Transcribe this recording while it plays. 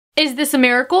Is this a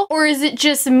miracle? Or is it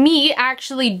just me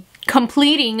actually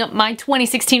completing my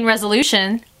 2016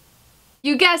 resolution?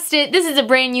 You guessed it, this is a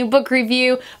brand new book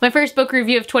review, my first book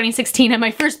review of 2016 and my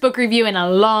first book review in a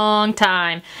long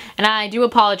time. And I do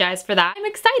apologize for that. I'm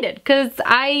excited because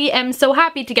I am so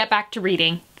happy to get back to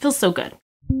reading. It feels so good.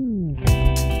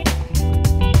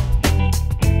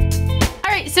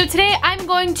 Alright, so today I'm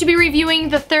going to be reviewing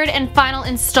the third and final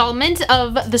installment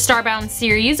of the Starbound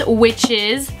series, which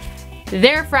is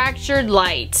Their Fractured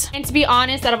Light. And to be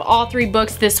honest, out of all three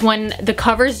books, this one, the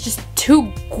cover is just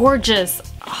too gorgeous.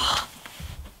 Ugh.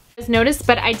 Noticed,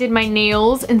 but I did my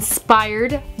nails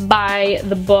inspired by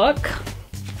the book.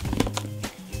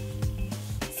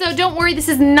 So don't worry, this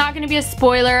is not going to be a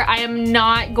spoiler. I am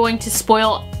not going to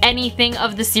spoil anything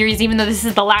of the series, even though this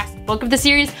is the last book of the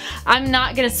series. I'm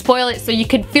not going to spoil it, so you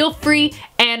can feel free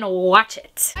and watch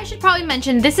it. I should probably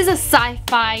mention this is a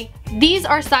sci-fi. These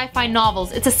are sci-fi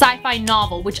novels. It's a sci-fi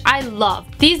novel, which I love.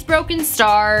 These Broken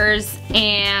Stars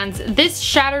and This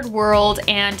Shattered World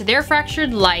and Their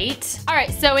Fractured Light.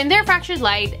 Alright, so in Their Fractured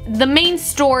Light, the main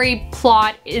story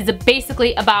plot is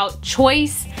basically about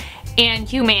choice and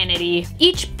humanity.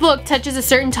 Each book touches a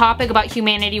certain topic about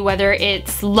humanity, whether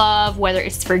it's love, whether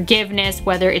it's forgiveness,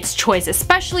 whether it's choice,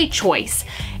 especially choice.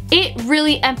 It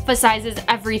really emphasizes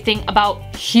everything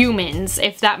about humans,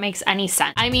 if that makes any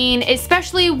sense. I mean,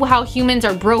 especially how humans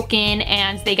are broken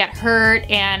and they get hurt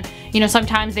and, you know,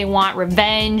 sometimes they want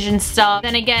revenge and stuff.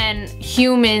 Then again,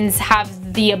 humans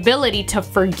have the ability to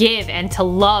forgive and to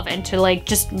love and to like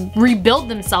just rebuild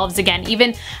themselves again,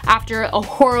 even after a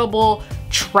horrible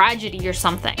tragedy or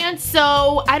something. And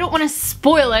so I don't want to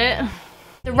spoil it.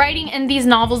 The writing in these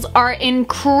novels are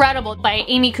incredible by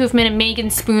Amie Kaufman and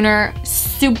Meagan.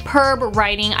 Superb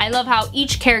writing. I love how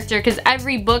each character, because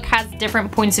every book has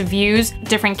different points of views,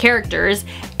 different characters,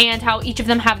 and how each of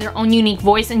them have their own unique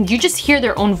voice, and you just hear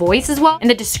their own voice as well. And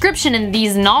the description in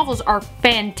these novels are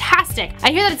fantastic.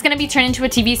 I hear that it's going to be turned into a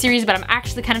TV series, but I'm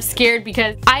actually kind of scared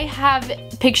because I have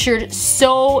pictured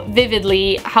so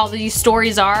vividly how these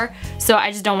stories are, so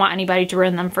I just don't want anybody to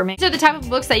ruin them for me. These are the type of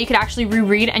books that you could actually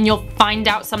reread and you'll find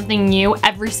out something new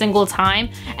every single time,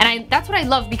 and that's what I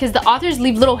love, because the authors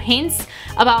leave little hints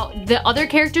about the other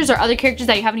characters or other characters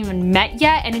that you haven't even met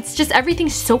yet, and it's just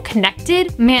everything's so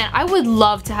connected. Man, I would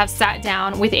love to have sat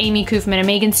down with Amie Kaufman and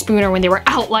Meagan when they were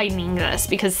outlining this,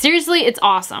 because seriously, it's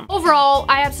awesome. Overall,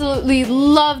 I absolutely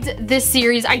loved this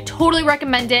series. I totally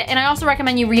recommend it, and I also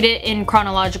recommend you read it in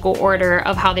chronological order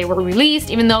of how they were released,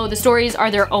 even though the stories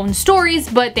are their own stories,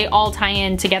 but they all tie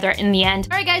in together in the end.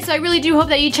 Alright guys, so I really do hope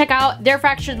that you check out Their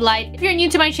Fractured Light. If you're new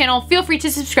to my channel, feel free to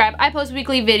subscribe. I post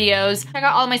weekly videos. Check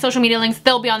out all of my social media links.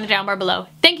 They'll be on the down bar below.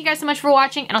 Thank you guys so much for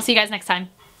watching, and I'll see you guys next time.